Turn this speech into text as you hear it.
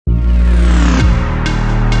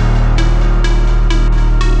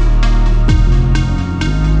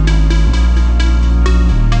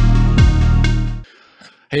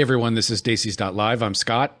Hey everyone, this is Daisies.live. I'm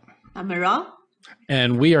Scott. I'm Mira.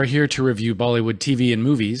 And we are here to review Bollywood TV and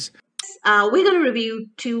movies. We're going to review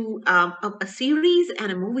a series and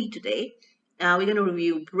a movie today. We're going to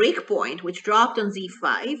review Breakpoint, which dropped on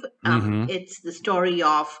Z5. It's the story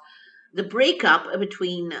of the breakup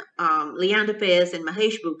between Leander Paes and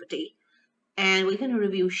Mahesh Bhupathi. And we're going to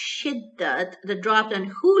review Shiddat that dropped on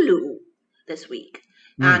Hulu this week.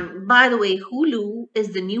 And by the way, Hulu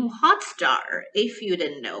is the new Hotstar. If you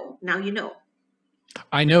didn't know, now you know.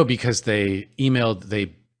 I know because they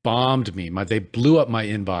bombed me. They blew up my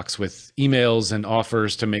inbox with emails and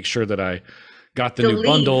offers to make sure that I got the new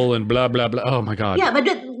bundle and blah, blah, blah. Oh my God. Yeah, but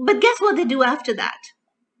guess what they do after that?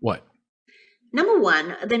 What? Number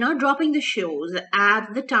one, they're not dropping the shows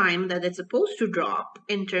at the time that it's supposed to drop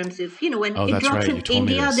in terms of, when it drops in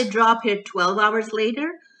India, they drop here 12 hours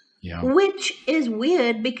later. Yeah. Which is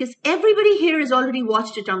weird because everybody here has already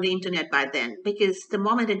watched it on the internet by then. Because the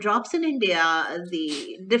moment it drops in India,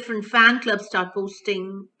 the different fan clubs start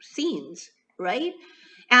posting scenes, right?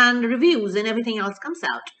 And reviews and everything else comes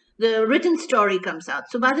out. The written story comes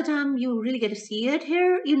out. So by the time you really get to see it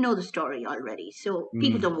here, you know the story already. So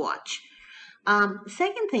people don't watch.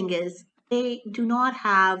 Second thing is, they do not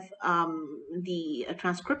have the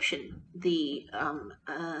transcription, the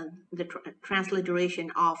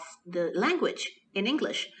transliteration of the language in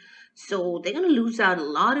English. So they're going to lose out a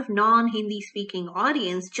lot of non-Hindi speaking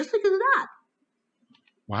audience just because of that.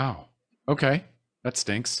 Wow. Okay. That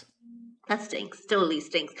stinks. That stinks. Totally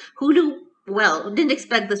stinks. Hulu, well, didn't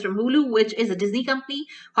expect this from Hulu, which is a Disney company.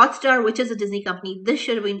 Hotstar, which is a Disney company. This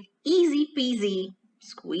should have been easy peasy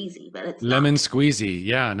squeezy, but it's lemon squeezy.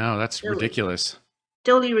 Yeah, no, that's ridiculous.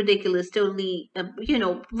 Totally ridiculous. Totally,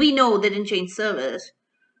 we know they didn't change servers.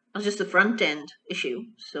 It was just a front end issue.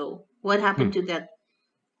 So what happened to that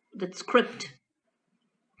script?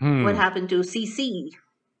 What happened to CC?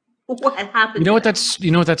 What happened? You know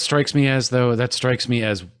what that strikes me as though? That strikes me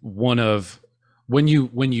as one of when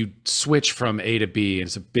you switch from A to B, and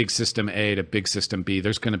it's a big system A to big system B.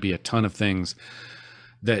 There's going to be a ton of things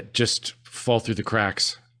that just fall through the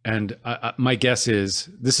cracks. And my guess is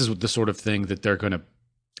this is the sort of thing that they're going to,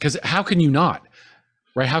 because how can you not,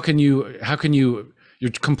 right? How can you're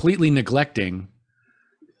completely neglecting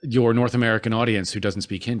your North American audience who doesn't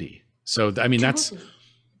speak Hindi. So, I mean, it's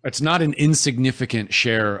not an insignificant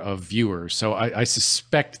share of viewers. So I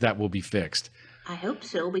suspect that will be fixed. I hope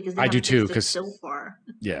so, because I do too, because so far.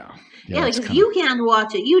 Yeah, because you can't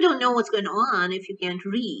watch it. You don't know what's going on if you can't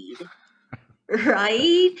read.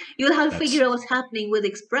 Right? You'll have to figure out what's happening with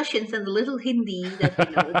expressions and the little Hindi that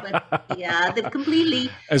you know. But yeah, they've completely.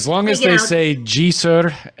 As long as they say "ji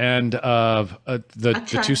sir" and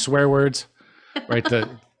the two swear words, right?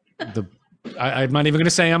 I'm not even going to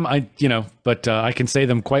say them. But I can say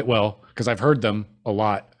them quite well because I've heard them a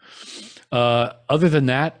lot. Other than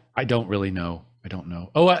that, I don't really know. I don't know.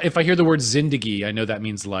 Oh, if I hear the word "zindagi," I know that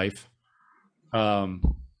means life. Yeah,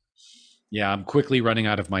 I'm quickly running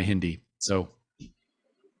out of my Hindi. So.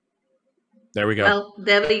 There we go. Well,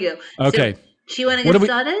 there we go. Okay. So, you want to get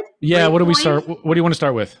started? Yeah. What do we start? What do you want to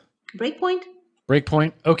start with? Breakpoint.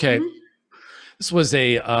 Breakpoint. Okay. Mm-hmm. This was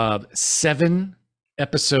a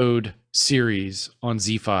 7-episode series on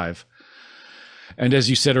Z5, and as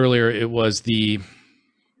you said earlier, it's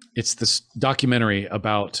this documentary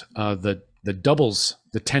about the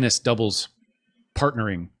tennis doubles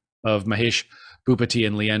partnering of Mahesh Bhupathi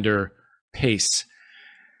and Leander Paes,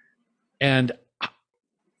 and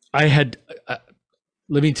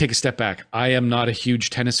let me take a step back. I am not a huge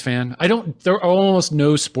tennis fan. There are almost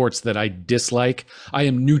no sports that I dislike. I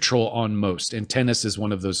am neutral on most, and tennis is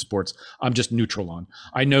one of those sports I'm just neutral on.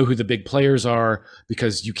 I know who the big players are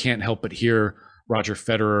because you can't help but hear Roger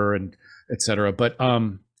Federer and et cetera. But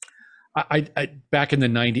I back in the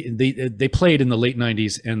 90s, they played in the late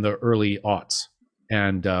 90s and the early aughts,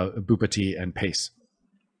 and Bhupathi and Paes.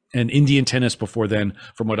 And Indian tennis before then,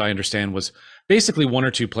 from what I understand, was basically one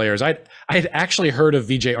or two players. I had actually heard of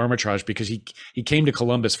Vijay Armitage because he came to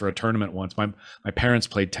Columbus for a tournament once. My parents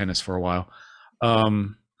played tennis for a while.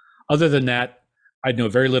 Other than that, I know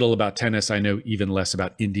very little about tennis. I know even less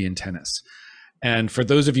about Indian tennis. And for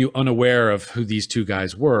those of you unaware of who these two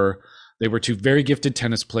guys were, they were two very gifted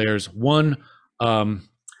tennis players. One, Leander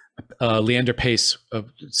Paes,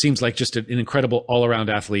 seems like just an incredible all-around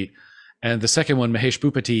athlete. And the second one, Mahesh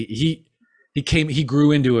Bhupathi, he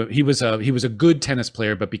grew into it. He was a good tennis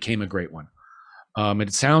player, but became a great one.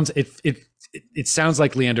 It sounds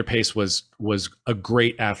like Leander Paes was a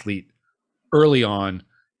great athlete early on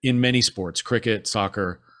in many sports, cricket,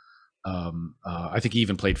 soccer. I think he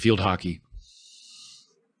even played field hockey.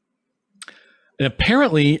 And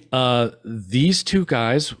apparently, these two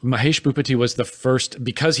guys, Mahesh Bhupathi was the first,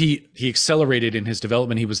 because he accelerated in his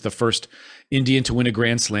development. He was the first Indian to win a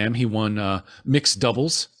Grand Slam. He won mixed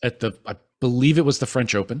doubles at I believe it was the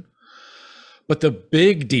French Open. But the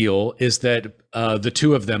big deal is that the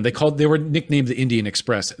two of them, they were nicknamed the Indian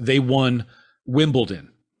Express. They won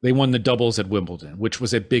Wimbledon. They won the doubles at Wimbledon, which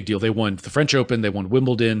was a big deal. They won the French Open. They won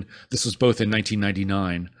Wimbledon. This was both in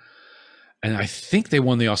 1999. And I think they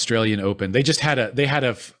won the Australian Open. They just had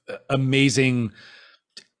a amazing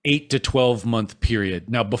 8 to 12 month period.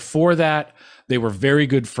 Now, before that, they were very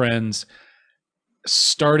good friends.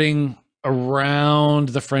 Starting around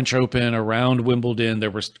the French Open, around Wimbledon, there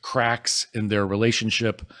was cracks in their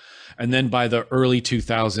relationship. And then by the early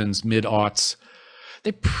 2000s, mid-aughts,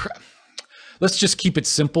 let's just keep it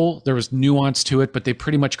simple. There was nuance to it, but they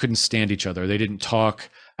pretty much couldn't stand each other. They didn't talk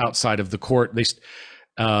outside of the court.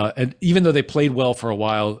 And even though they played well for a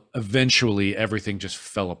while, eventually everything just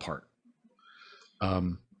fell apart.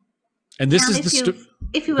 And this is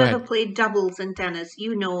if you ever played doubles in tennis,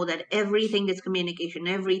 you know that everything is communication.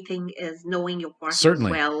 Everything is knowing your partner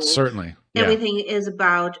well. Certainly. Yeah. Everything is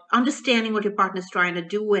about understanding what your partner's trying to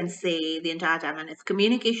do and say the entire time. And if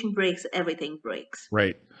communication breaks, everything breaks.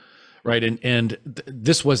 Right. And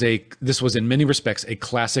this was in many respects a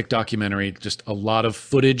classic documentary, just a lot of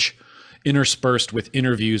footage interspersed with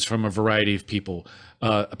interviews from a variety of people,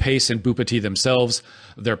 Pace and Bhupathi themselves,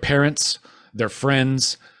 their parents, their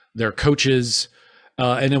friends, their coaches,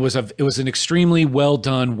 and it was an extremely well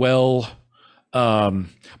done,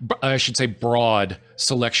 I should say broad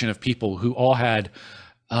selection of people who all had,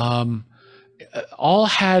 I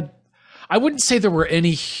wouldn't say there were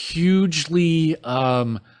any hugely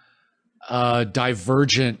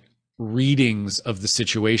divergent readings of the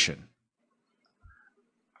situation.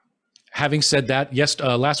 Having said that,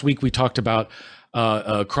 last week we talked about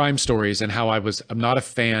crime stories and how I'm not a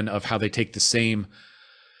fan of how they take the same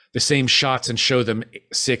shots and show them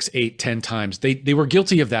 6, 8, 10 times. They were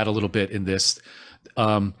guilty of that a little bit in this.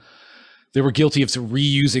 They were guilty of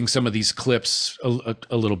reusing some of these clips a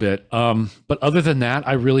little bit. But other than that,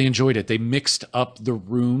 I really enjoyed it. They mixed up the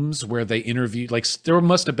rooms where they interviewed. Like there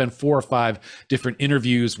must have been 4 or 5 different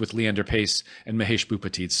interviews with Leander Paes and Mahesh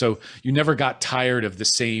Bhupathi. So you never got tired of the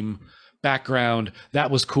same background.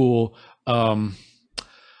 That was cool. And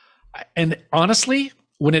honestly,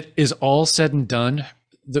 when it is all said and done,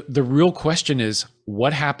 the real question is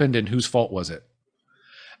what happened and whose fault was it?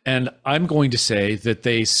 And I'm going to say that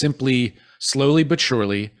they simply slowly but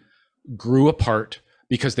surely grew apart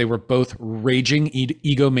because they were both raging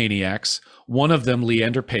egomaniacs. One of them,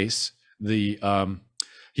 Leander Paes,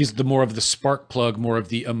 he's the more of the spark plug, more of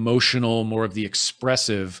the emotional, more of the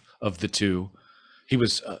expressive of the two. He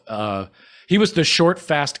was the short,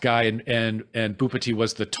 fast guy, and Bhupathi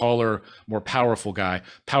was the taller, more powerful guy.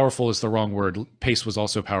 Powerful is the wrong word. Pace was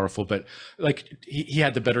also powerful, but like he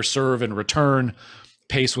had the better serve and return.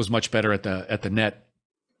 Pace was much better at the net,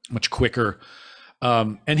 much quicker,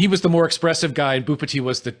 and he was the more expressive guy. And Bhupathi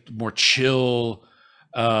was the more chill,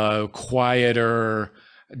 quieter,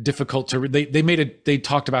 difficult to. They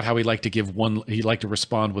talked about how he liked to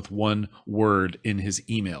respond with one word in his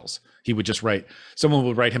emails. He would just someone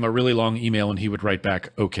would write him a really long email and he would write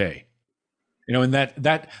back, okay. And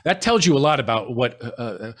that tells you a lot about what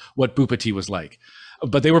Bhupathi was like.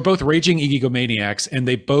 But they were both raging egomaniacs, and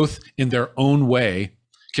they both in their own way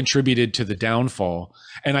contributed to the downfall.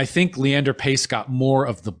 And I think Leander Paes got more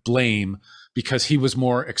of the blame because he was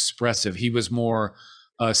more expressive. He was more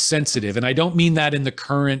sensitive. And I don't mean that in the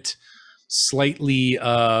current slightly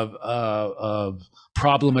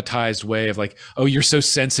problematized way of like, oh, you're so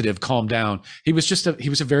sensitive, calm down. He was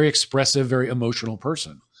a very expressive, very emotional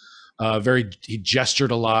person. He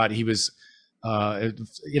gestured a lot. He was,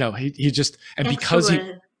 he just, and because he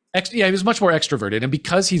was much more extroverted, and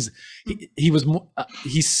because he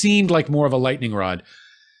seemed like more of a lightning rod.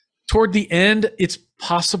 Toward the end, it's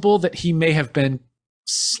possible that he may have been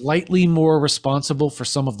slightly more responsible for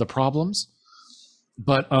some of the problems,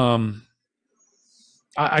 but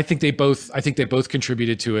I think they both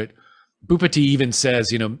contributed to it. Bhupathi even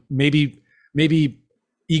says, maybe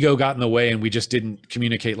ego got in the way and we just didn't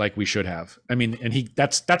communicate like we should have. I mean, and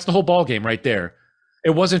that's the whole ball game right there.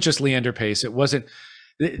 It wasn't just Leander Paes. It wasn't.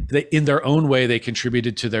 In their own way, they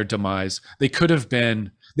contributed to their demise. They could have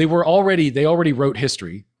been. They already wrote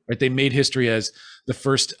history. Right? They made history as the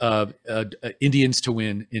first Indians to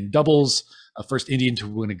win in doubles, first Indian to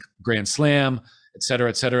win a Grand Slam, et cetera,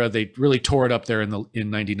 et cetera. They really tore it up there in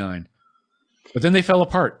 '99. But then they fell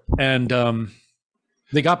apart, and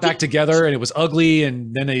They got back together and it was ugly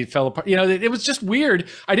and then they fell apart. You know, it was just weird.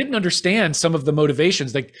 I didn't understand some of the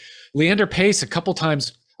motivations. Like Leander Pace a couple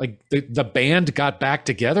times, like the band got back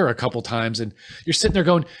together a couple times and you're sitting there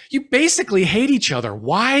going, you basically hate each other.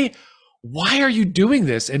 Why are you doing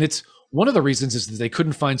this? And it's one of the reasons is that they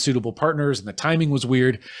couldn't find suitable partners and the timing was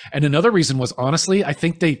weird. And another reason was honestly, I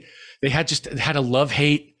think they had a love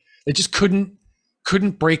hate. They just couldn't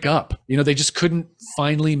break up. You know, they just couldn't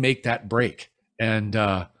finally make that break. And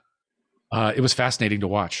it was fascinating to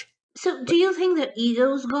watch. So, do you think that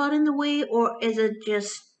egos got in the way, or is it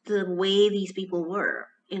just the way these people were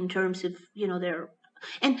in terms of their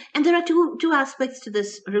and there are two aspects to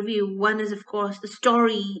this review. One is, of course, the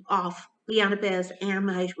story of Leander Paes and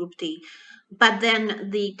Mahesh Bhupathi, but then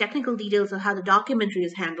the technical details of how the documentary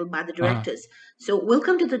is handled by the directors. So we'll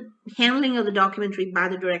come to the handling of the documentary by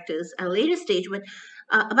the directors at a later stage, but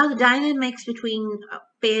about the dynamics between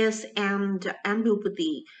Paes and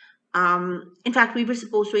Bhupathi. In fact, we were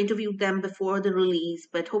supposed to interview them before the release,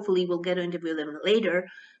 but hopefully we'll get to interview them later,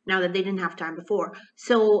 now that they didn't have time before.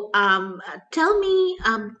 So tell me,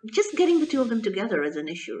 just getting the two of them together is an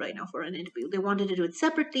issue right now for an interview. They wanted to do it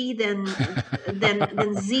separately. Then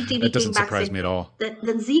ZTV that doesn't came back surprise saying, me at all.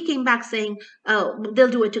 Then Z came back saying, oh, they'll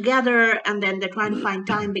do it together, and then they're trying to find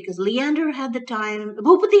time because Leander had the time,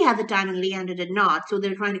 Bhupathi had the time, and Leander did not. So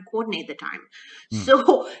they're trying to coordinate the time.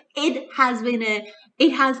 So it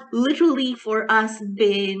has literally for us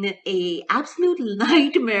been a absolute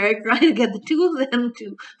nightmare trying to get the two of them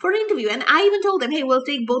for an interview. And I even told them, hey, we'll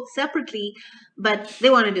take both separately, but they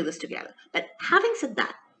want to do this together. But having said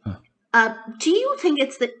that, do you think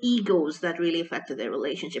it's the egos that really affected their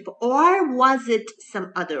relationship, or was it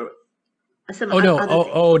some other?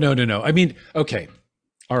 No. I mean, okay,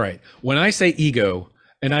 all right. When I say ego,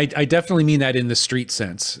 and I definitely mean that in the street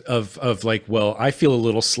sense of like, well, I feel a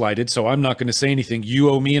little slighted, so I'm not going to say anything. You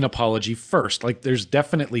owe me an apology first. Like, there's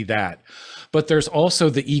definitely that, but there's also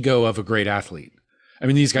the ego of a great athlete. I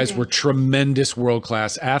mean, these guys were tremendous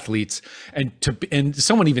world-class athletes, and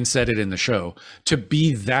someone even said it in the show, to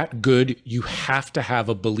be that good, you have to have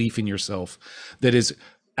a belief in yourself that is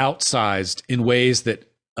outsized in ways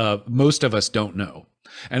that most of us don't know.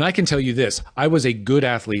 And I can tell you this, I was a good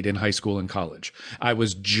athlete in high school and college. I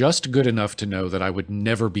was just good enough to know that I would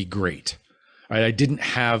never be great. Right? I didn't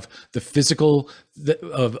have the physical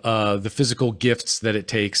gifts that it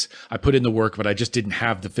takes. I put in the work, but I just didn't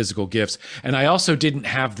have the physical gifts. And I also didn't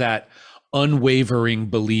have that unwavering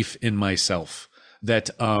belief in myself that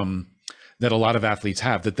a lot of athletes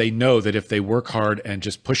have, that they know that if they work hard and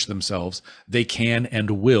just push themselves, they can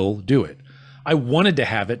and will do it. I wanted to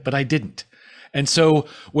have it, but I didn't. And so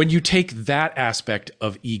when you take that aspect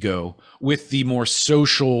of ego with the more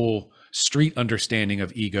social street understanding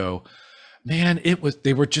of ego, man, it was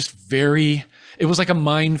like a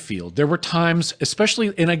minefield. There were times,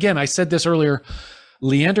 especially, and again, I said this earlier,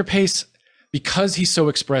 Leander Paes, because he's so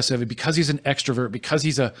expressive and because he's an extrovert, because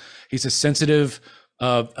he's a sensitive,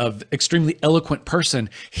 extremely eloquent person,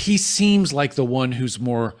 he seems like the one who's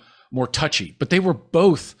more touchy. But they were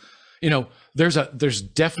both, there's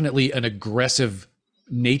definitely an aggressive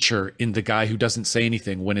nature in the guy who doesn't say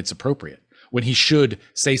anything when it's appropriate, when he should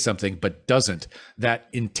say something but doesn't. That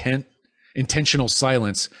intentional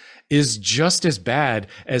silence is just as bad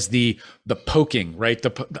as the poking, right?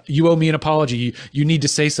 You owe me an apology. You need to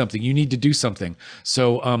say something. You need to do something.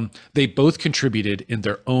 So they both contributed in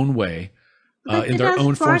their own way, in their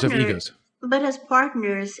own forms of egos. But as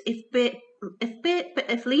partners, if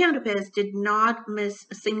Leander Paes did not miss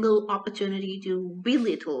a single opportunity to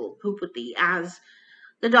belittle Bhupathi, as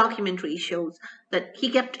the documentary shows, that he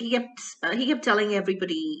kept telling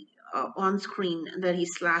everybody on screen that he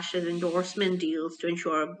slashed his endorsement deals to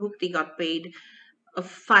ensure Bhupathi got paid a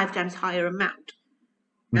 5 times higher amount.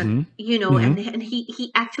 And, and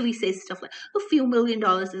he actually says stuff like, a few $1 million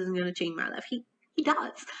isn't going to change my life. He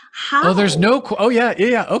does. How? Oh, there's no. Oh,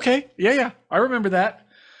 yeah. Okay. Yeah. I remember that.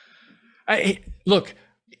 I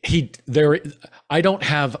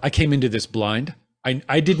came into this blind.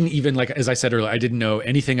 I didn't even, like, as I said earlier, I didn't know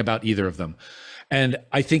anything about either of them. And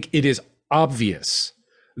I think it is obvious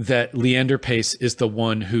that Leander Paes is the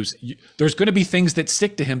one there's going to be things that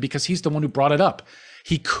stick to him because he's the one who brought it up.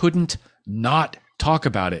 He couldn't not talk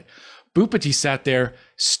about it. Bhupathi sat there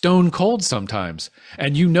stone cold sometimes.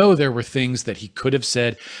 And there were things that he could have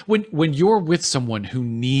said. When you're with someone who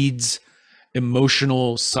needs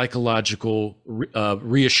emotional, psychological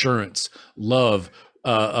reassurance, love,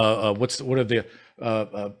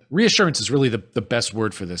 reassurance is really the best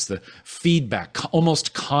word for this, the feedback,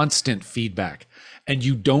 almost constant feedback, and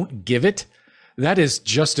you don't give it, that is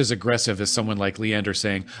just as aggressive as someone like Leander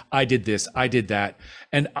saying, I did this, I did that.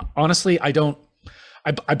 And honestly, I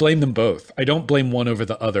blame them both. I don't blame one over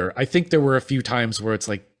the other. I think there were a few times where it's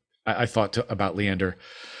like, I thought about Leander,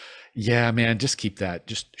 yeah, man, just keep that.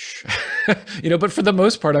 Just, but for the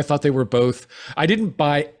most part, I thought they were both, I didn't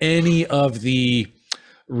buy any of the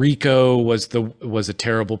Rico was a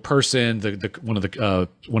terrible person. One of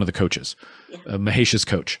the coaches, Mahesh's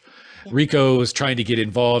coach. Yeah. Rico was trying to get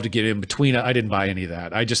involved, to get in between. I didn't buy any of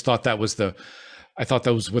that. I just thought those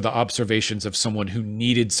were the observations of someone who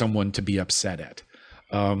needed someone to be upset at.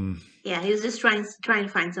 He was just trying to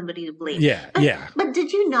find somebody to blame. But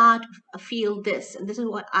did you not feel this? And this is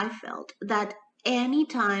what I felt, that any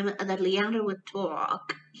time that Leander would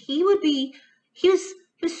talk, he was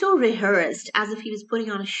so rehearsed, as if he was putting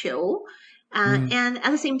on a show. And at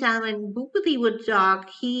the same time, when Bhupathi would talk,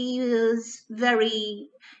 he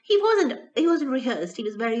wasn't rehearsed. He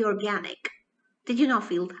was very organic. Did you not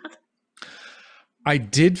feel that? I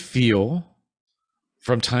did feel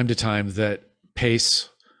from time to time that Pace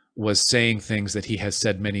was saying things that he has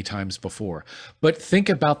said many times before. But think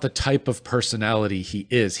about the type of personality he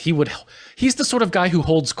is. He's the sort of guy who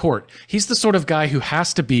holds court. He's the sort of guy who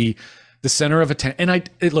has to be the center of attention.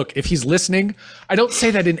 And look, if he's listening, I don't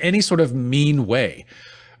say that in any sort of mean way.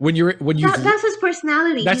 That's his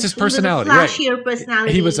personality. That's his personality. He was a flashier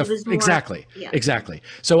personality. He was exactly.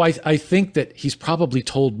 So I think that he's probably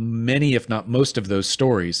told many, if not most, of those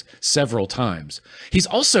stories several times. He's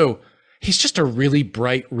just a really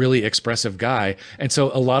bright, really expressive guy, and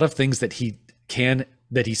so a lot of things that he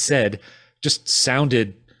said just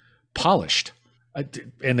sounded polished.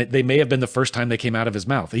 And they may have been the first time they came out of his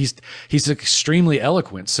mouth. He's extremely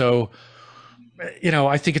eloquent. So,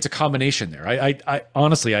 I think it's a combination there. I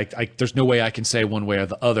honestly, there's no way I can say one way or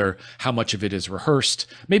the other how much of it is rehearsed.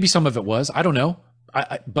 Maybe some of it was. I don't know.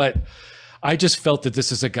 But I just felt that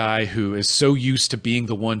this is a guy who is so used to being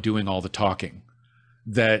the one doing all the talking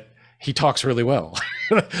that he talks really well.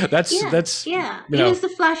 That's He was the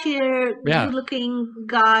flashier, good-looking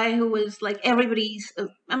guy who was like everybody's.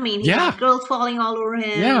 He had girls falling all over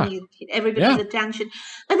him. Yeah. Everybody's attention.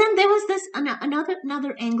 But then there was this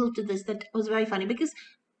another angle to this that was very funny, because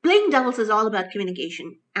playing doubles is all about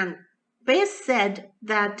communication. And Pace said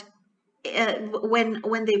that when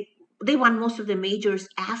they won most of the majors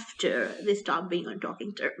after they stopped being on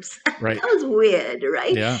talking terms. Right. That was weird,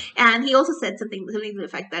 right? Yeah. And he also said something to the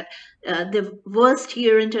effect that the worst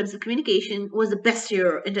year in terms of communication was the best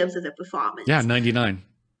year in terms of their performance. Yeah, 99.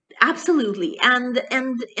 Absolutely. And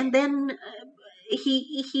then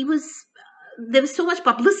he was, there was so much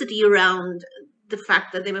publicity around the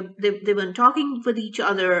fact that they weren't talking with each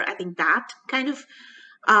other. I think that kind of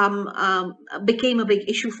became a big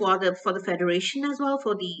issue for the federation as well,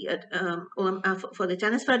 for the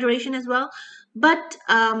tennis federation as well. But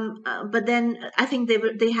then I think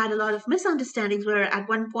they had a lot of misunderstandings, where at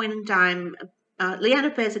one point in time,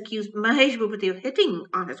 Leander Paes accused Mahesh Bhupathi of hitting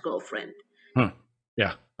on his girlfriend.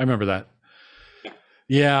 Yeah, I remember that.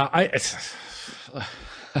 Yeah,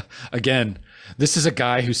 again, this is a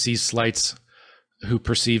guy who sees slights, who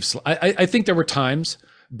perceives. I think there were times,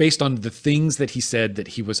 based on the things that he said, that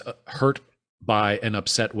he was hurt by and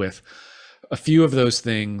upset with. A few of those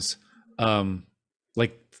things,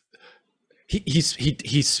 like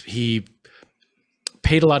he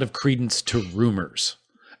paid a lot of credence to rumors,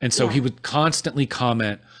 and so he would constantly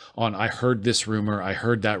comment on, I heard this rumor, I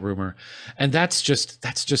heard that rumor. And that's just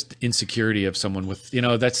insecurity of someone with,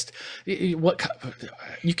 that's what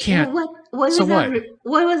you can't. What was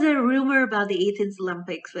a rumor about the Athens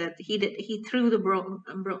Olympics that he threw the broom?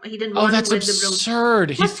 He didn't want to win the broom. Oh, that's absurd.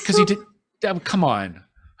 Because he did. Come on.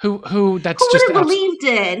 Who would have believed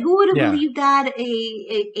it? Who would have believed that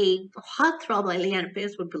a heartthrob like Leander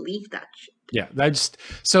Paes would believe that shit? Yeah,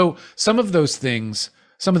 so some of those things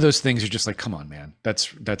are just like, come on, man,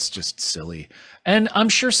 that's just silly. And I'm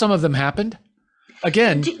sure some of them happened.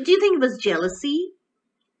 Again, do you think it was jealousy,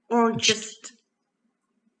 or just?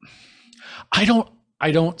 I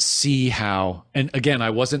don't see how. And again, I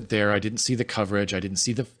wasn't there. I didn't see the coverage. I didn't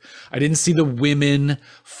see the women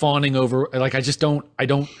fawning over. Like, I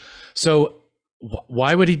don't. So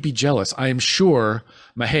why would he be jealous? I am sure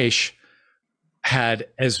Mahesh had,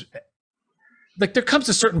 as like, there comes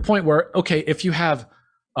a certain point where, okay, if you have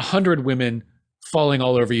 100 women falling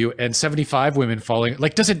all over you and 75 women falling,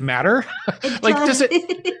 like, does it matter? Like, does it,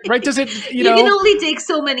 right? Does it, you can only take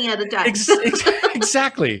so many at a time.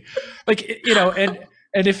 Exactly. Like,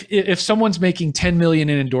 and if someone's making 10 million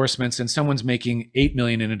in endorsements and someone's making 8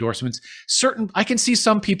 million in endorsements, I can see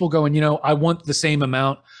some people going, I want the same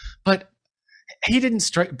amount, but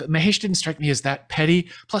Mahesh didn't strike me as that petty.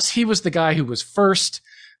 Plus, he was the guy who was first.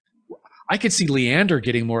 I could see Leander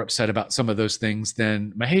getting more upset about some of those things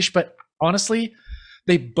than Mahesh, but honestly,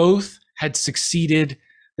 they both had succeeded.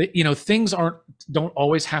 Things don't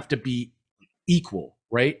always have to be equal,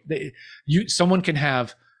 right? Someone can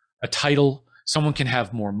have a title, someone can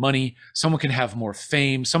have more money, someone can have more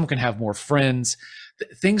fame, someone can have more friends.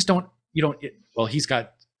 Things don't. Well, he's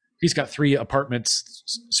got 3 apartments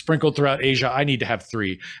sprinkled throughout Asia. I need to have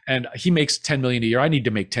 3, and he makes 10 million a year. I need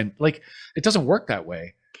to make 10. Like, it doesn't work that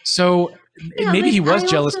way. So maybe he was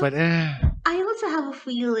jealous, but I also have a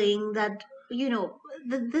feeling that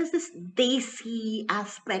there's this desi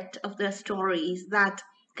aspect of their stories that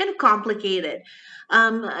kind of complicated.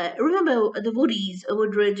 Remember the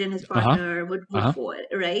Woodridge and his partner Woodford,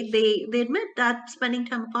 right? They admit that spending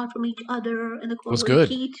time apart from each other in the course was good.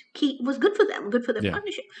 Was good for them, good for their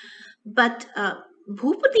partnership. But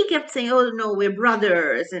Bhupati kept saying, "Oh no, we're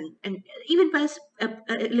brothers," and even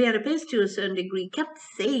Leander Paes to a certain degree kept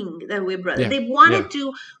saying that we're brothers. They wanted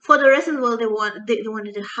to, for the rest of the world, they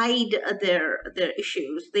wanted to hide their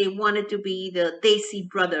issues. They wanted to be the Desi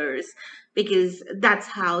brothers because that's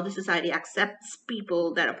how the society accepts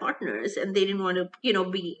people that are partners, and they didn't want to,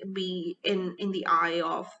 be in the eye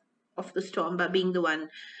of the storm by being the one.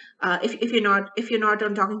 If you're not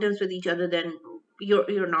on talking terms with each other, then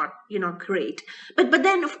you're not great. But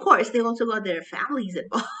then of course they also got their families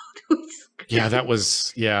involved. That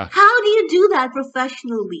was How do you do that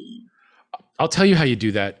professionally? I'll tell you how you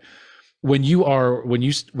do that. When you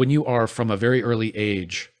are from a very early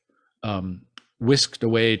age whisked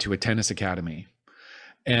away to a tennis academy,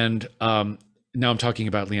 and now I'm talking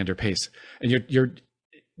about Leander Paes, and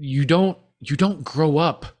you don't grow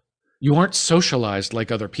up, you aren't socialized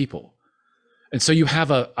like other people. And so you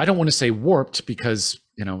have I don't want to say warped, because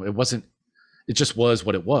it just was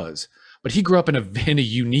what it was. But he grew up in a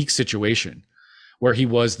unique situation where he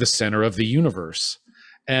was the center of the universe.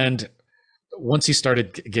 And once he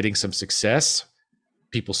started getting some success,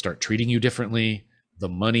 people start treating you differently, the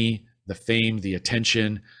money, the fame, the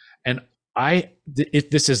attention. And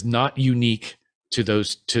this is not unique to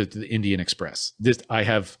the Indian Express. I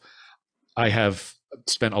have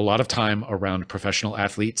spent a lot of time around professional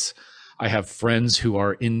athletes. I have friends who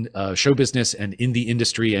are in show business and in the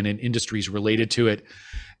industry and in industries related to it.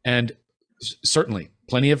 And certainly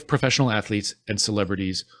plenty of professional athletes and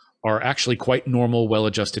celebrities are actually quite normal,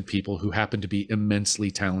 well-adjusted people who happen to be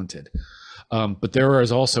immensely talented. But there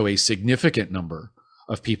is also a significant number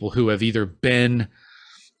of people who have either been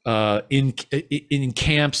in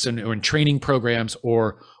camps or in training programs,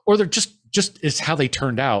 or they're just is how they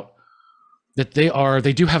turned out, that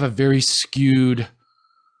they do have a very skewed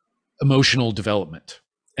emotional development.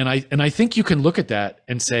 And I think you can look at that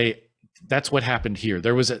and say, that's what happened here.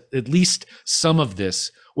 There was at least some of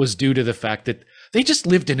this was due to the fact that they just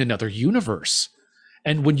lived in another universe.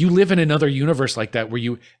 And when you live in another universe like that,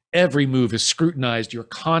 where every move is scrutinized, you're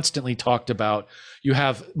constantly talked about, you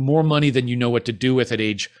have more money than you know what to do with at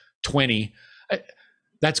age 20,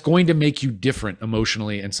 that's going to make you different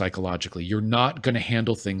emotionally and psychologically. You're not going to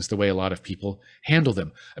handle things the way a lot of people handle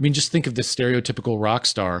them. I mean, just think of this stereotypical rock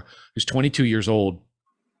star who's 22 years old,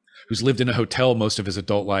 who's lived in a hotel most of his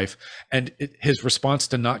adult life, and his response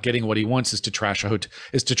to not getting what he wants is to trash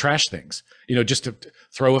things. Just to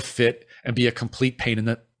throw a fit and be a complete pain in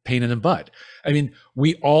the butt. I mean,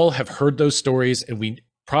 we all have heard those stories, and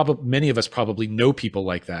many of us probably know people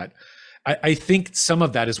like that. I think some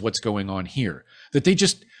of that is what's going on here, that they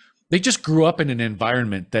just grew up in an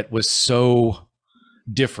environment that was so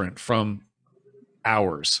different from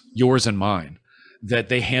yours and mine, that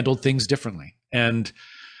they handled things differently. And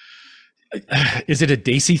is it a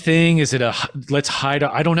Desi thing? Is it let's hide?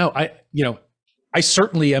 I don't know. I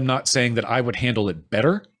certainly am not saying that I would handle it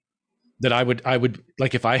better, that I would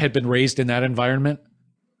like, if I had been raised in that environment,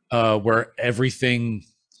 where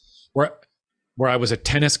I was a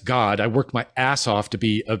tennis god, I worked my ass off to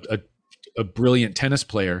be a brilliant tennis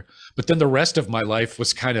player. But then the rest of my life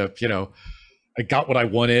was kind of, I got what I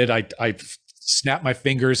wanted. I snapped my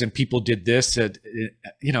fingers and people did this. Would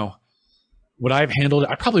I have handled it?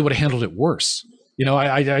 I probably would have handled it worse.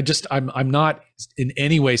 I'm not in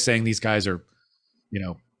any way saying these guys are,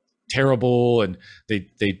 terrible and they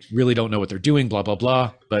really don't know what they're doing, blah, blah,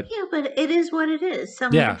 blah. But it is what it is.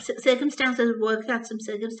 Some circumstances work out, some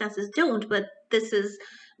circumstances don't, but this is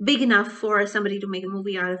big enough for somebody to make a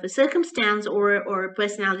movie out of a circumstance or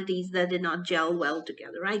personalities that did not gel well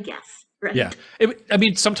together, I guess. Right. Yeah.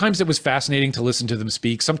 Sometimes it was fascinating to listen to them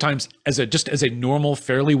speak. Sometimes as a normal,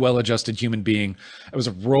 fairly well-adjusted human being, I was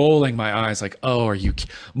rolling my eyes like, oh, are you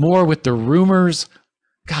more with the rumors?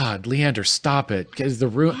 God, Leander, stop it. Because the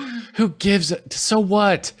room, Yeah. who gives it? So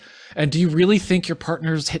what? And do you really think your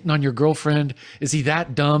partner's hitting on your girlfriend? Is he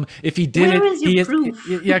that dumb? If he did Where it, is your he is.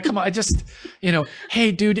 proof? Yeah, come on. I just,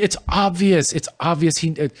 hey, dude, it's obvious. It's obvious.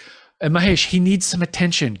 And Mahesh, he needs some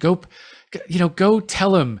attention. Go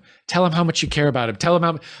tell him how much you care about him. Tell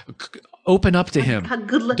him open up to him. How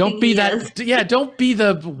good looking Don't be he that. is. Yeah, don't be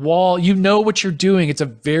the wall. You know what you're doing. It's a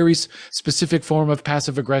very specific form of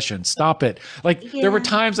passive aggression. Stop it. Like there were Yeah.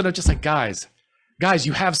 times that I'm just like, guys,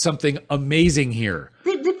 you have something amazing here.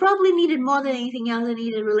 They probably needed more than anything else. They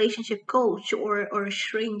needed a relationship coach or a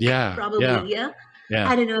shrink. Yeah, Probably. yeah. Yeah. Yeah.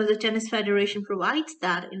 I don't know if the tennis federation provides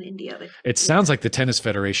that in India, but It sounds like the tennis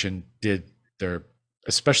federation did their,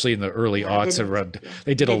 especially in the early Yeah, aughts, they did. Yeah.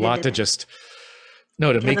 they did a They did lot to it. just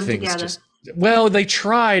to Get make them things together. just. Well, they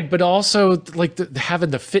tried, but also like having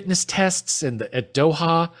the fitness tests and at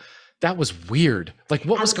Doha, that was weird. Like,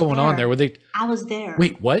 what I was was going on there. there? Were they? I was there.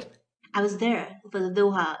 Wait, what? I was there for the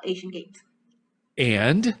Doha Asian Games.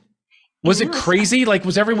 And was it was- crazy? Like,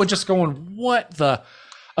 was everyone just going, "What the?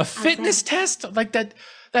 A fitness test like that?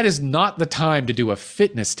 That is not the time to do a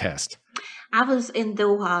fitness test." I was in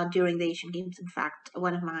Doha during the Asian Games. In fact,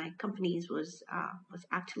 one of my companies was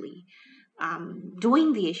actually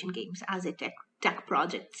doing the Asian Games as a tech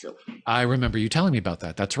project. So I remember you telling me about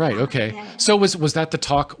that. That's right. Okay. Yeah. So was that the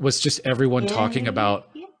talk? Was just everyone talking about?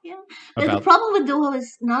 Yeah. But the About- problem with Doha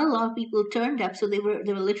is not a lot of people turned up, so they were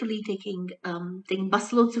literally taking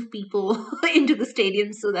busloads of people into the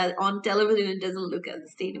stadium so that on television it doesn't look as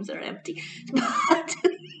the stadiums are empty. But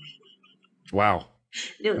Wow.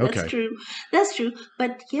 no, that's Okay. true. That's true.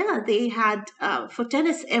 But yeah, they had for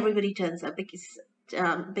tennis, everybody turns up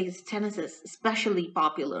because tennis is especially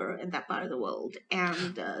popular in that part of the world,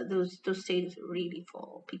 and those stadiums are really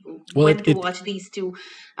full. People Well, went to it- watch these two.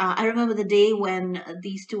 I remember the day when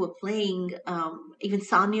these two were playing. Even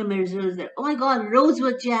Sania Mirza was there. Oh my God, roads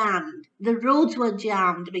were jammed. The roads were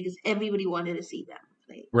jammed because everybody wanted to see them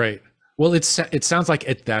play. Right. Well, it sounds like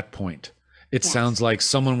at that point, it Yes. sounds like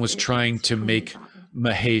someone was It's trying to extremely make popular.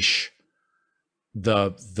 Mahesh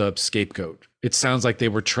the scapegoat. It sounds like they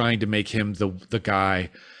were trying to make him the guy.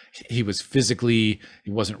 He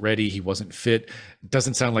he wasn't ready, he wasn't fit. It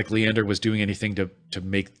doesn't sound like Leander was doing anything to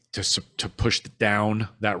push down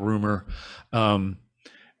that rumor. And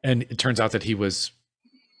it turns out that he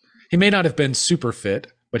may not have been super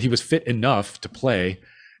fit, but he was fit enough to play.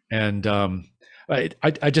 And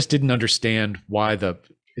I just didn't understand why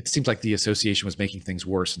it seems like the association was making things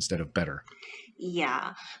worse instead of better.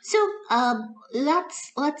 Yeah. So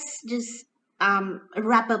let's just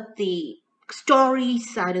wrap up the story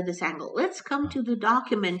side of this angle. Let's come to the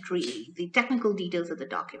documentary, the technical details of the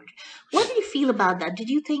documentary. What do you feel about that? Did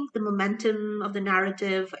you think the momentum of the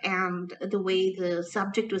narrative and the way the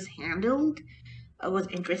subject was handled was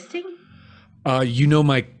interesting?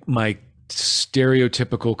 My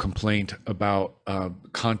stereotypical complaint about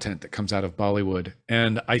content that comes out of Bollywood,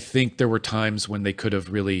 and I think there were times when they could have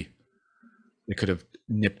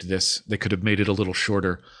nipped this. They could have made it a little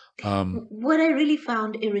shorter. What I really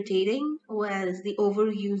found irritating was the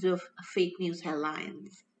overuse of fake news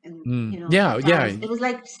headlines. And Yeah, at yeah. times it was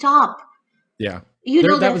like, stop. Yeah, You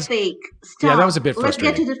know that that's was- fake. Stop. yeah, that was a bit Let's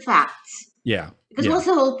get to frustrating. the facts. yeah, Because yeah. what's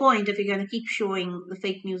the whole point if you're going to keep showing the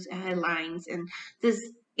fake news headlines and this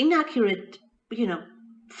inaccurate,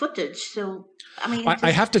 footage? So, I mean, I just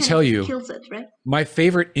have to kind tell of you- kills it, right? My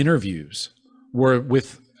favorite interviews were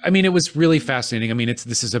with. I mean, it was really fascinating. I mean,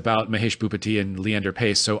 this is about Mahesh Bhupathi and Leander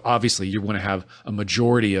Paes, so obviously you want to have a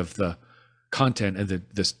majority of the content and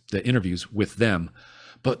the interviews with them.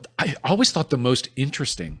 But I always thought the most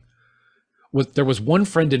interesting was there was one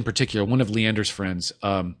friend in particular, one of Leander's friends.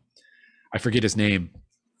 I forget his name.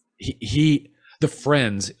 The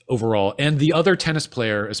friends overall, and the other tennis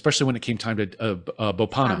player, especially when it came time to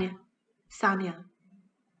Bopana. Sanya.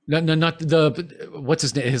 No, not what's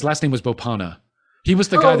his name? His last name was Bopana. He was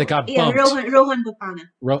the guy that got bumped. Rohan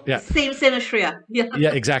Bopana. Yeah, Same as Shreya. Yeah.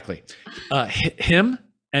 yeah, exactly. Him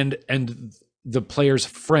and the players'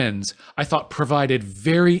 friends, I thought, provided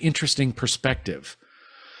very interesting perspective,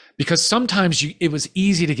 because sometimes it was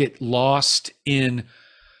easy to get lost in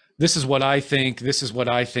this is what I think. This is what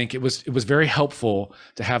I think. It was very helpful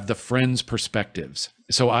to have the friends' perspectives.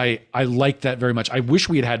 So I liked that very much. I wish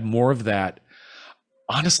we had had more of that.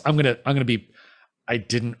 Honestly, I'm gonna be. I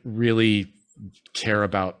didn't really care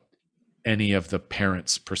about any of the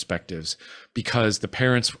parents' perspectives, because the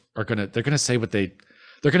parents they're gonna say what they're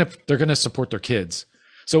gonna support their kids.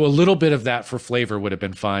 So a little bit of that for flavor would have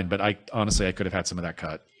been fine, but I honestly could have had some of that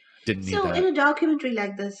cut. Didn't need So, in that. a documentary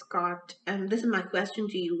like this, Scott, and this is my question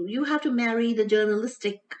to you, you have to marry the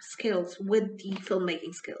journalistic skills with the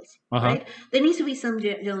filmmaking skills, Uh-huh. right? There needs to be some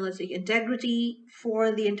journalistic integrity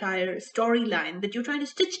for the entire storyline that you're trying to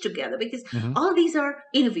stitch together because Hmm. all these are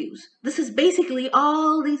interviews. This is basically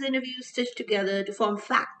all these interviews stitched together to form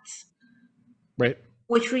facts, Right.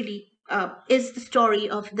 which really is the story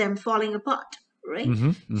of them falling apart, right?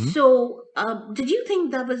 Hmm. Hmm. So, did you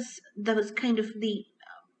think that was kind of the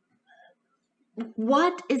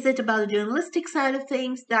what is it about the journalistic side of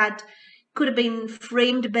things that could have been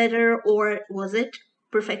framed better, or was it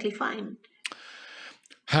perfectly fine?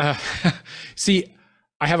 See,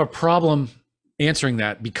 I have a problem answering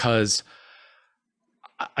that because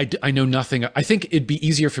I know nothing. I think it'd be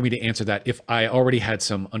easier for me to answer that if I already had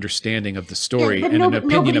some understanding of the Yeah, story but and an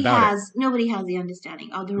opinion about it. nobody has the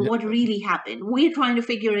understanding of Yeah. what really happened. We're trying to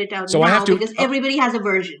figure it out So I have now to. because everybody has a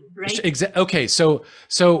version, right? Okay, so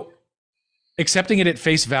accepting it at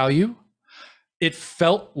face value, it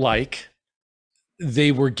felt like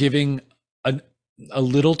they were giving a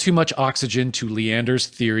little too much oxygen to Leander's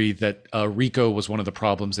theory that Rico was one of the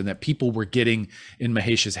problems and that people were getting in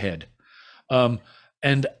Mahesh's head.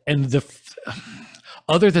 And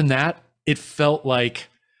other than that, it felt like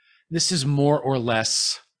this is more or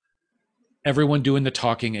less everyone doing the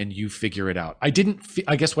talking and you figure it out. I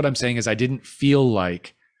guess what I'm saying is I didn't feel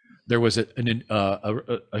like there was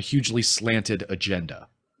a hugely slanted agenda.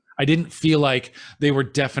 I didn't feel like there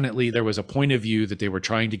was a point of view that they were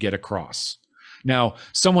trying to get across. Now,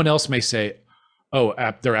 someone else may say, oh,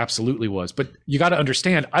 there absolutely was. But you got to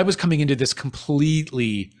understand, I was coming into this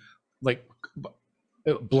completely like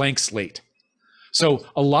blank slate. So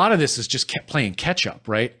a lot of this is just kept playing catch up,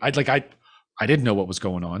 right? I didn't know what was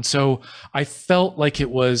going on. So I felt like it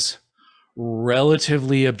was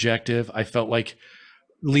relatively objective. I felt like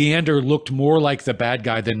Leander looked more like the bad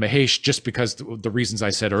guy than Mahesh just because the reasons I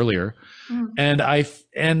said earlier. Mm.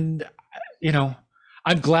 And you know,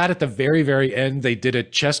 I'm glad at the very, very end they did a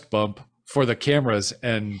chest bump for the cameras.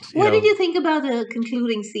 And What did you think about the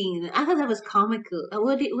concluding scene? I thought that was comical.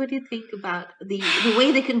 What do you think about the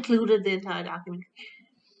way they concluded the entire documentary?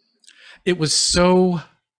 it was so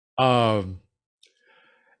um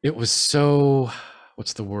it was so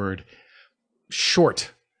what's the word?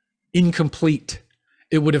 Short, incomplete.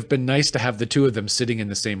 It would have been nice to have the two of them sitting in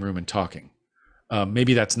the same room and talking.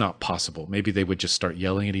 Maybe that's not possible. Maybe they would just start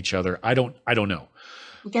yelling at each other. I don't know.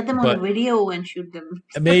 Get them on the But video and shoot them.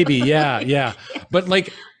 maybe, yeah. But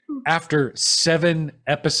like after 7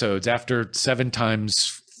 episodes, after 7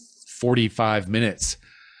 times 45 minutes,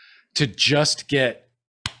 to just get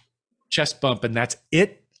chest bump and that's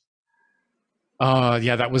it.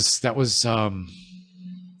 Yeah, that was They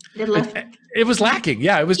left. it was lacking.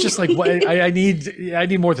 Yeah, it was just like I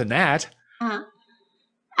need more than that. Uh,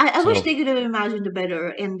 I wish So they could have imagined a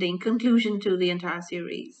better ending, conclusion to the entire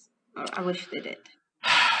series. Or I wish they did.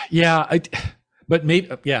 yeah, but maybe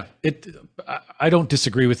yeah, I don't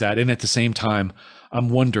disagree with that. And at the same time, I'm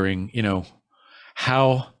wondering,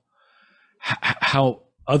 how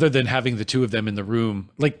other than having the two of them in the room,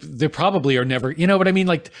 like they probably are never, you know what I mean?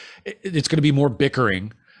 Like it's going to be more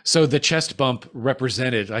bickering. So the chest bump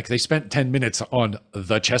represented, like they spent 10 minutes on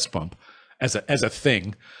the chest bump as a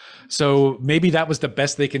thing. So maybe that was the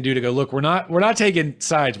best they can do to go, look, we're not taking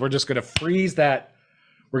sides. We're just going to freeze that.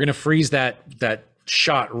 We're going to freeze that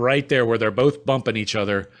shot right there where they're both bumping each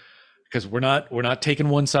other because we're not taking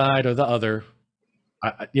one side or the other.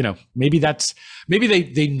 Maybe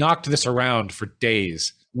they knocked this around for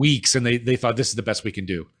days, weeks, and they thought this is the best we can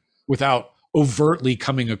do without overtly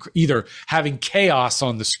either having chaos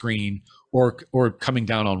on the screen or coming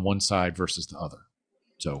down on one side versus the other.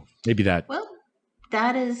 So maybe that. Well,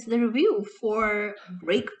 that is the review for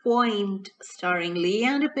Breakpoint, starring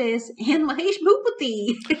Leanne Pace and Mahesh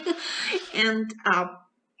Bhupathi. And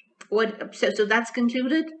so that's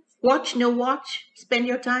concluded. Watch, no watch. Spend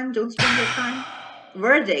your time, don't spend your time.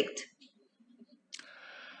 Verdict.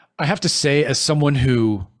 I have to say, as someone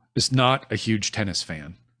who is not a huge tennis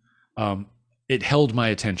fan, it held my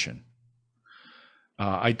attention.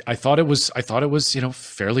 I thought it was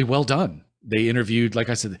fairly well done. They interviewed, like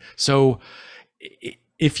I said, so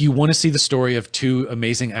if you want to see the story of two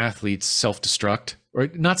amazing athletes self-destruct, or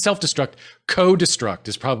not self-destruct, co-destruct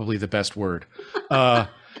is probably the best word.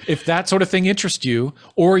 If that sort of thing interests you,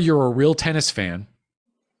 or you're a real tennis fan,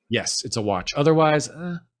 yes, it's a watch. Otherwise,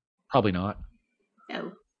 probably not.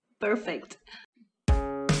 Oh, perfect.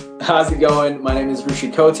 How's it going? My name is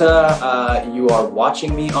Rushi Kota. You are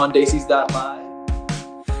watching me on Daisies.live.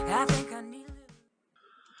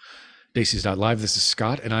 Daisies.live, this is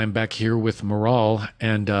Scott, and I'm back here with Maral.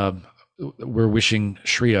 And we're wishing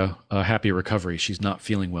Shreya a happy recovery. She's not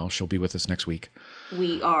feeling well. She'll be with us next week.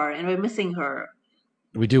 We are, and we're missing her.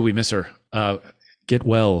 We do. We miss her. Get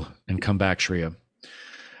well and come back, Shreya.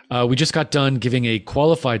 We just got done giving a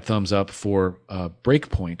qualified thumbs up for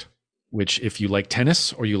Breakpoint, which if you like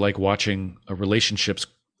tennis or you like watching relationships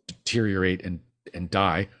deteriorate and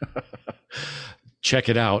die, check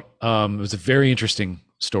it out. It was a very interesting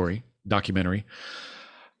documentary.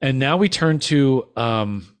 And now we turn to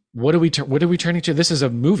what are we turning to? This is a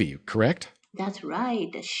movie, correct? That's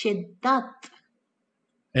right, Shiddat.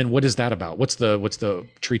 And what is that about? What's the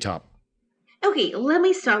treetop? Okay, let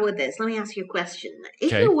me start with this. Let me ask you a question.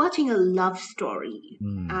 If Okay. you're watching a love story,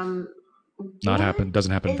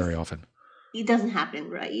 Doesn't happen very often. It doesn't happen,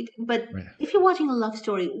 right? But Right. if you're watching a love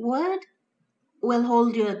story, what will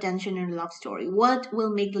hold your attention in a love story? What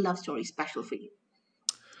will make the love story special for you?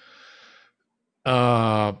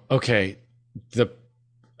 Okay.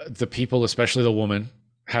 The people, especially the woman,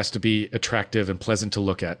 has to be attractive and pleasant to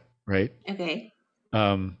look at, right? Okay.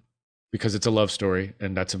 Because it's a love story,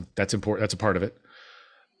 and that's important. That's a part of it.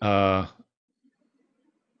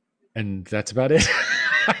 And that's about it.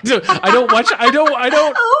 I don't watch.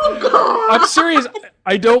 Oh God! I'm serious.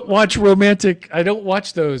 I don't watch romantic. I don't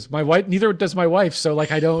watch those. My wife, neither does my wife. So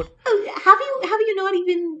like, I don't. Have you not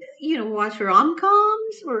even watched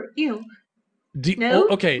rom-coms or No?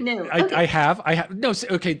 Okay. No. I Okay. have. No.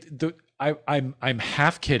 Okay. I'm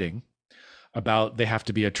half kidding about they have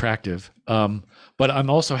to be attractive. But I'm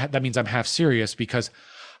also that means I'm half serious because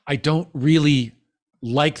I don't really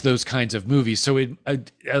like those kinds of movies. So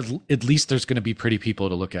at least there's going to be pretty people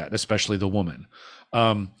to look at, especially the woman.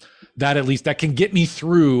 That can get me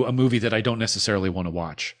through a movie that I don't necessarily want to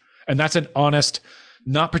watch. And that's an honest,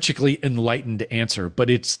 not particularly enlightened answer, but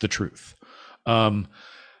it's the truth. I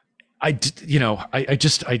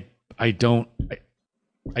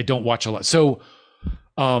don't watch a lot. So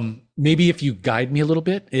maybe if you guide me a little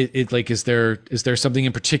bit, is there something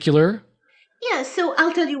in particular? Yeah, so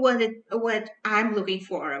I'll tell you what I'm looking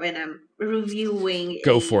for when I'm reviewing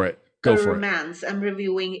Go for it. romance. I'm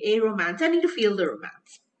reviewing a romance. I need to feel the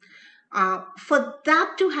romance. For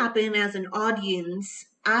that to happen as an audience,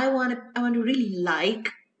 I want to really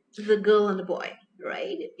like the girl and the boy,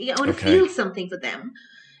 right? I want to Okay. feel something for them.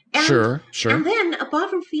 And, Sure. And then,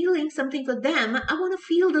 apart from feeling something for them, I want to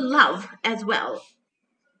feel the love as well.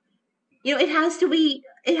 It has to be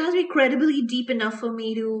credibly deep enough for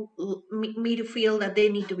me to feel that they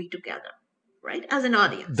need to be together, right? As an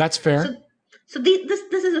audience. That's fair. So this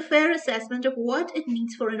is a fair assessment of what it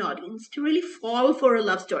needs for an audience to really fall for a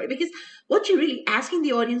love story. Because what you're really asking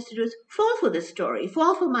the audience to do is fall for this story,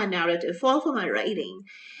 fall for my narrative, fall for my writing.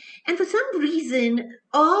 And for some reason,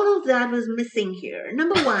 all of that was missing here.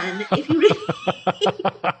 Number one, if you really...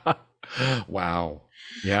 Wow.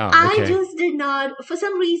 Yeah. I Okay. just did not, for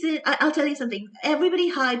some reason, I'll tell you something.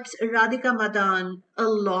 Everybody hypes Radhika Madan a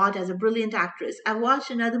lot as a brilliant actress. I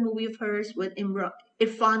watched another movie of hers with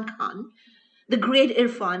Irfan Khan, the great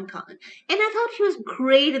Irfan Khan. And I thought she was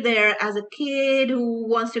great there as a kid who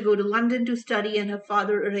wants to go to London to study, and her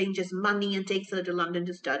father arranges money and takes her to London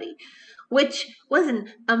to study, which was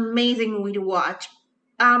an amazing movie to watch.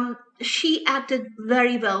 She acted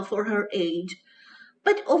very well for her age.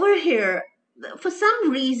 But over here, for some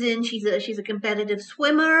reason, she's a competitive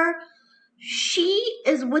swimmer. She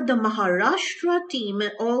is with the Maharashtra team,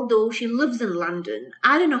 although she lives in London.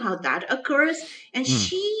 I don't know how that occurs. And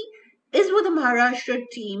she is with the Maharashtra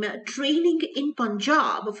team training in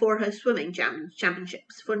Punjab for her swimming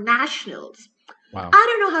championships, for nationals. Wow. I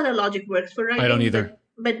don't know how the logic works for writing. I don't either.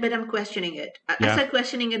 But I'm questioning it. I Yeah. started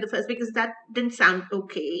questioning it the first because that didn't sound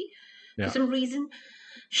okay Yeah. for some reason.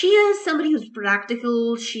 She is somebody who's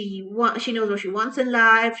practical. She knows what she wants in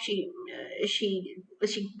life. She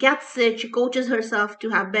gets it. She coaches herself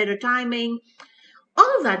to have better timing. All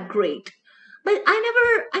of that great, but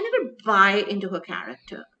I never buy into her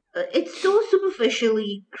character. It's so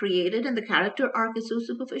superficially created, and the character arc is so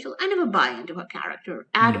superficial. I never buy into her character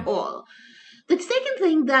at all. The second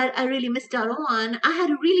thing that I really missed out on, I had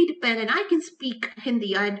to really depend, and I can speak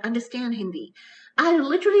Hindi, I understand Hindi. I had to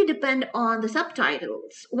literally depend on the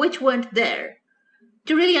subtitles, which weren't there,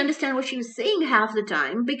 to really understand what she was saying half the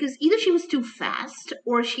time, because either she was too fast,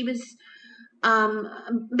 or she was or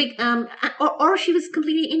she was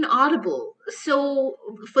completely inaudible. So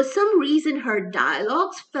for some reason, her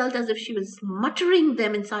dialogues felt as if she was muttering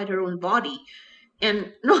them inside her own body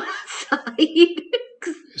and not outside.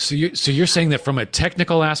 So you're saying that from a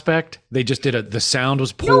technical aspect, they just did the sound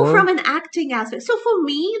was poor? No, from an acting aspect. So for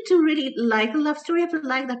me to really like a love story, I have to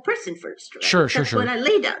like that person first, right? Sure. That's what I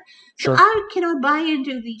laid out. So Sure. I cannot buy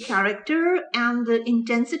into the character and the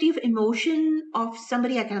intensity of emotion of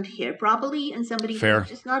somebody I can't hear properly, and somebody Fair. who's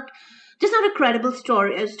just not a credible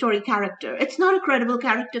story character. It's not a credible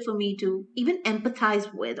character for me to even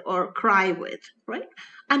empathize with or cry with, right?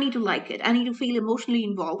 I need to like it. I need to feel emotionally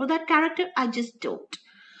involved with that character. I just don't.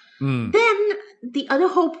 Then the other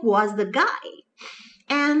hope was the guy.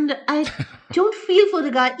 And I don't feel for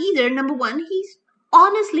the guy either. Number one, he's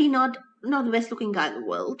honestly not the best looking guy in the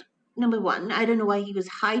world. Number one, I don't know why he was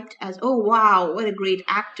hyped as, oh wow, what a great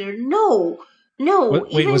actor. No.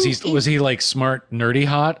 Wait, was he like smart, nerdy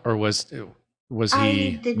hot, or was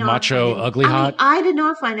he macho, ugly hot? I did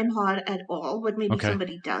not find him hot at all, but maybe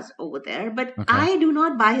somebody does over there. But I do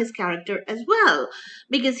not buy his character as well,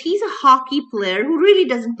 because he's a hockey player who really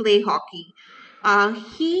doesn't play hockey.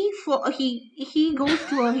 He goes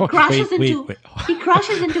to he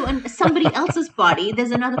crashes into somebody else's party.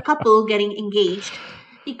 There's another couple getting engaged.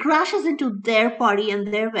 He crashes into their party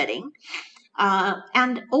and their wedding.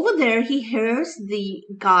 And over there, he hears the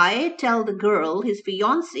guy tell the girl, his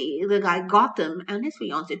fiance, the guy Gotham, and his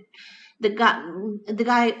fiance, the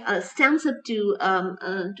guy stands up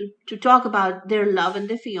to talk about their love and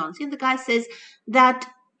their fiance, and the guy says that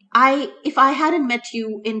if I hadn't met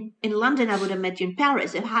you in London, I would have met you in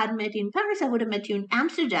Paris. If I hadn't met you in Paris, I would have met you in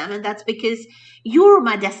Amsterdam, and that's because you're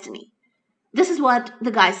my destiny. This is what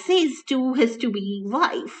the guy says to his to-be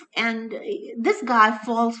wife. And this guy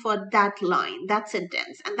falls for that line, that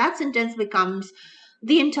sentence. And that sentence becomes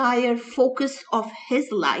the entire focus of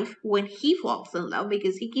his life when he falls in love,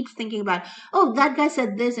 because he keeps thinking about, oh, that guy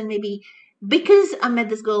said this, and maybe because I met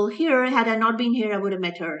this girl here, had I not been here, I would have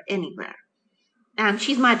met her anywhere. And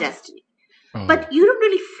she's my destiny. Oh. But you don't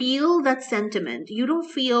really feel that sentiment. You don't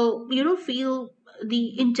feel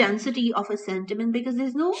the intensity of a sentiment, because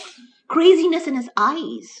there's no craziness in his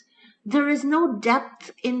eyes. There is no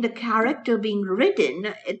depth in the character being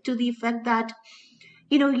written to the effect that,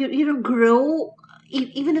 you don't grow,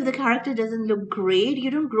 even if the character doesn't look great,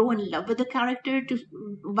 you don't grow in love with the character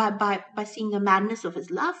by seeing the madness of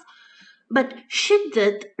his love. But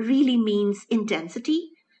shiddat really means intensity.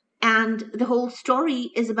 And the whole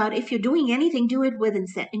story is about, if you're doing anything, do it with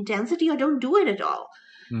intensity or don't do it at all.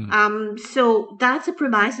 So that's the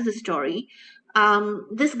premise of the story.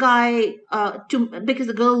 This guy, because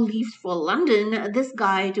the girl leaves for London, this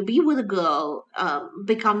guy, to be with a girl,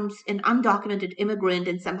 becomes an undocumented immigrant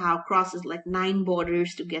and somehow crosses like 9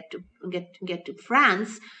 borders to get to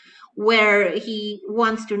France, where he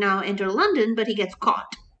wants to now enter London, but he gets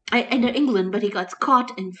caught. Enter England, but he gets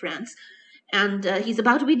caught in France. And he's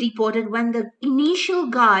about to be deported when the initial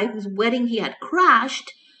guy whose wedding he had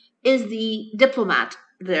crashed is the diplomat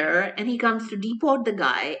there, and he comes to deport the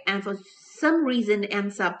guy, and for some reason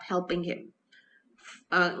ends up helping him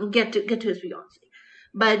get to his fiance.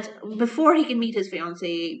 But before he can meet his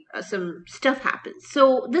fiance, some stuff happens.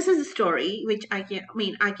 So this is a story which I can't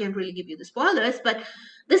really give you the spoilers, but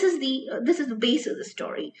this is the base of the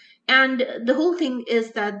story. And the whole thing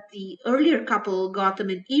is that the earlier couple, Gotham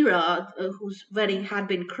and Ira, whose wedding had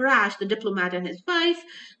been crashed, the diplomat and his wife,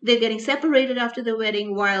 they're getting separated after the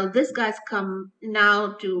wedding, while this guy's come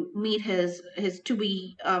now to meet his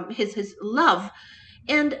love.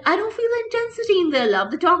 And I don't feel the intensity in their love.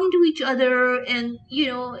 They're talking to each other, and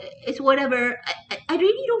it's whatever. I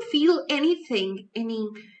really don't feel anything, any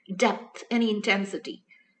depth, any intensity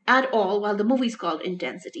at all, while the movie's called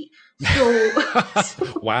Intensity. So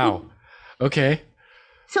wow. Okay.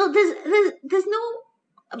 So there's no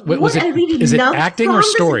is it acting or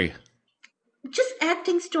story? Just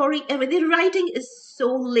acting, story, everything. The writing is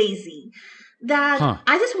so lazy that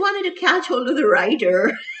I just wanted to catch hold of the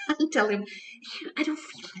writer and tell him, I don't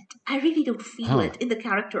feel it. I really don't feel it in the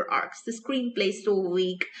character arcs. The screenplay is so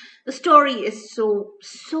weak. The story is so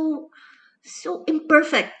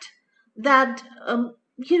imperfect that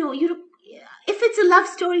you don't. If it's a love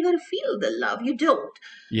story, you got to feel the love. You don't.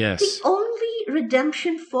 Yes. The only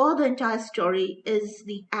redemption for the entire story is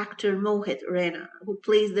the actor Mohit Rana, who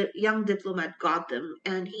plays the young diplomat Gotham,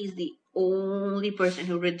 and he's the only person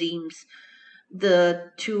who redeems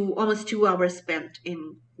the almost 2 hours spent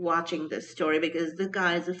in watching this story, because the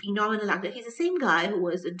guy is a phenomenal actor. He's the same guy who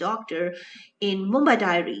was a doctor in Mumbai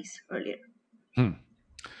Diaries earlier.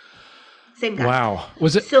 Same guy. Wow.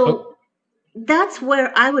 Was it so? That's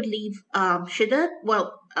where I would leave Shiddat.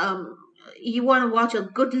 Well, you want to watch a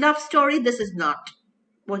good love story? This is not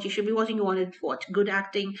what you should be watching. You want to watch good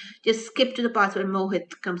acting. Just skip to the parts where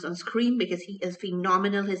Mohit comes on screen because he is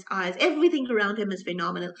phenomenal. His eyes, everything around him is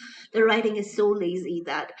phenomenal. The writing is so lazy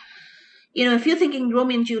that, if you're thinking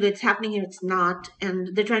Romeo and Juliet's happening here, it's not.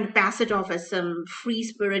 And they're trying to pass it off as some free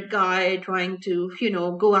spirit guy trying to,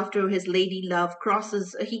 go after his lady love,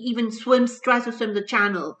 he even tries to swim the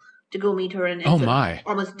channel to go meet her and Oh ends up my.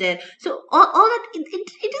 almost dead. So all that,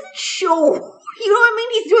 it doesn't show. You know what I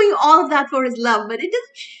mean? He's doing all of that for his love, but it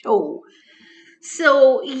doesn't show.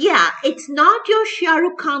 So yeah, it's not your Shah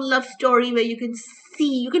Rukh Khan love story where you can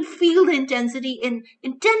feel the intensity. In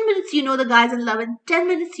 10 minutes, the guy's in love. In 10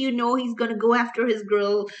 minutes, he's going to go after his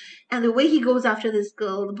girl. And the way he goes after this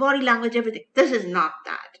girl, the body language, everything. This is not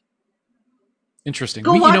that. Interesting.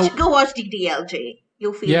 Go watch DDLJ.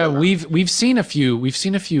 You'll feel Yeah, the love. we've seen a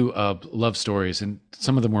few love stories, and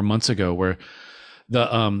some of them were months ago, where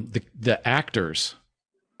the actors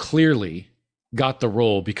clearly got the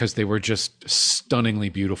role because they were just stunningly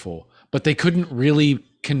beautiful, but they couldn't really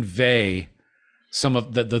convey some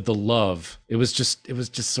of the love. It was just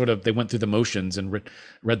sort of, they went through the motions and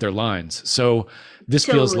read their lines. So this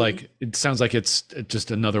feels like, it sounds like it's just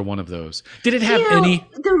another one of those. Did it have any?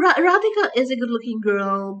 Radhika is a good-looking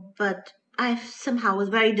girl, but I somehow was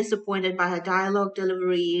very disappointed by her dialogue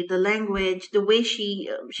delivery, the language, the way she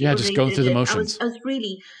just going through the motions. I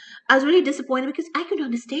was really disappointed because I couldn't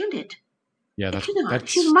understand it. Yeah, that's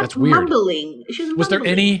weird. Mumbling.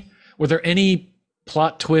 Were there any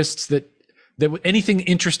plot twists that anything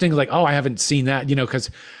interesting, like, oh, I haven't seen that, because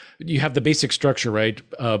you have the basic structure, right?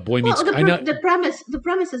 Boy meets. The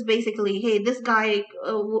premise is basically, hey, this guy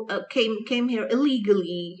came here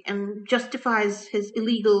illegally and justifies his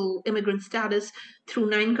illegal immigrant status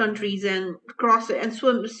through 9 countries and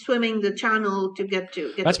swimming the channel to get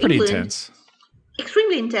to That's to pretty England. intense.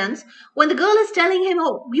 Extremely intense. When the girl is telling him,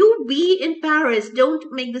 "Oh, you be in Paris, don't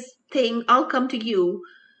make this thing. I'll come to you,"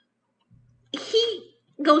 he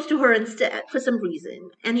goes to her instead for some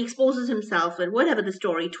reason, and he exposes himself, and whatever the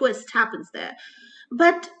story twist happens there.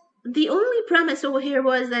 But the only premise over here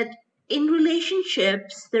was that in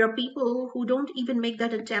relationships, there are people who don't even make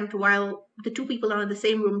that attempt, while the two people are in the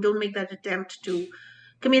same room, don't make that attempt to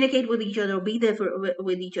communicate with each other, be there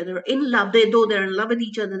with each other. In love, though they're in love with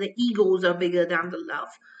each other, the egos are bigger than the love.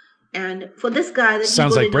 And for this guy, the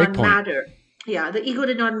Sounds ego like did not Breakpoint. matter. Yeah, the ego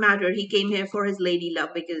did not matter. He came here for his lady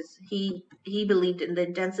love because he believed in the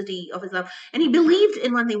intensity of his love. And he believed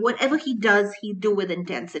in one thing: whatever he does, he do with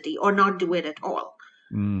intensity or not do it at all.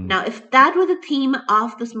 Now, if that were the theme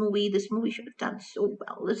of this movie should have done so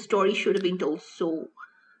well. The story should have been told so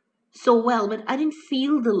well, but I didn't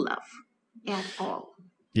feel the love at all.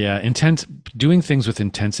 Yeah, doing things with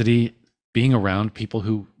intensity, being around people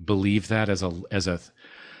who believe that as a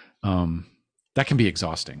that can be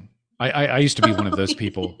exhausting. I used to be one of those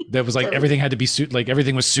people that was like, everything had to be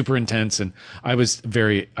everything was super intense, and I was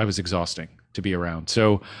exhausting to be around.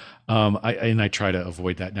 So I try to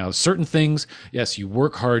avoid that now. Certain things, yes, you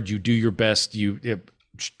work hard, you do your best,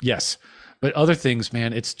 yes. But other things,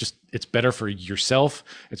 man, it's better for yourself.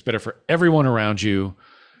 It's better for everyone around you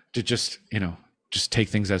to just take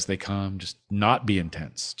things as they come, just not be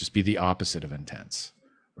intense, just be the opposite of intense.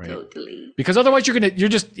 Right? Totally. Because otherwise you're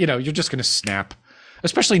just going to snap.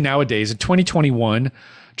 Especially nowadays in 2021,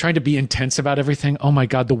 trying to be intense about everything. Oh my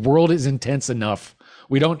God, the world is intense enough.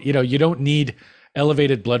 We don't, you don't need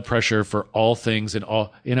elevated blood pressure for all things, and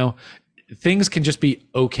all, things can just be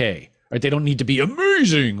okay, right? They don't need to be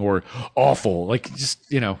amazing or awful. Like,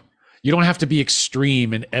 just, you don't have to be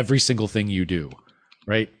extreme in every single thing you do,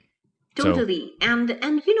 right? Totally. So, and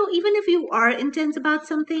even if you are intense about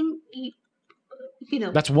something,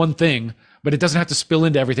 that's one thing, but it doesn't have to spill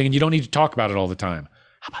into everything, and you don't need to talk about it all the time.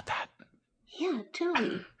 How about that? Yeah,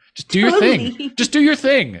 totally. Just do your thing. Just do your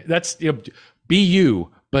thing. That's, be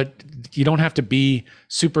you, but you don't have to be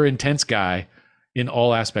super intense guy in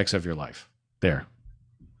all aspects of your life. There.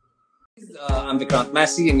 I'm Vikrant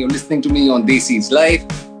Massey, and you're listening to me on Desi's Life.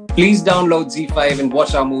 Please download Z5 and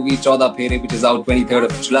watch our movie Chaudah Phere, which is out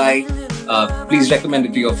 23rd of July. Please recommend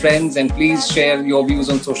it to your friends, and please share your views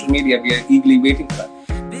on social media. We are eagerly waiting for that.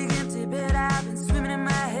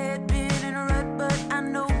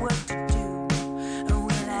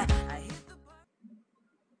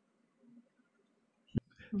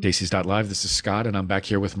 Daisies.live. This is Scott, and I'm back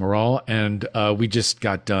here with Maral, and we just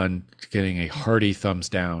got done getting a hearty thumbs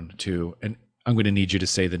down to, and I'm going to need you to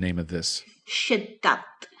say the name of this. Shiddat.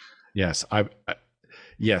 Yes,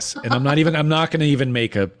 yes, and I'm not going to even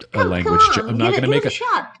make a language. I'm not going to make a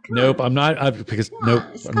shot. Nope, I'm not because nope,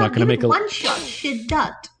 I'm not going to make a one shot.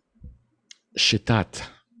 Shiddat. Shiddat.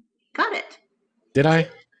 Got it. Did I?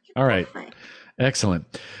 All right.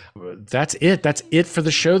 Excellent. That's it. That's it for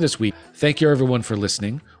the show this week. Thank you, everyone, for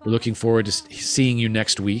listening. We're looking forward to seeing you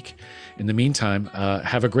next week. In the meantime,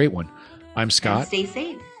 have a great one. I'm Scott. And stay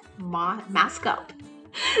safe. Mask up.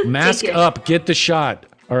 Mask up. Get the shot.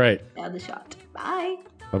 All right. Have the shot. Bye.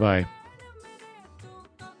 Bye-bye.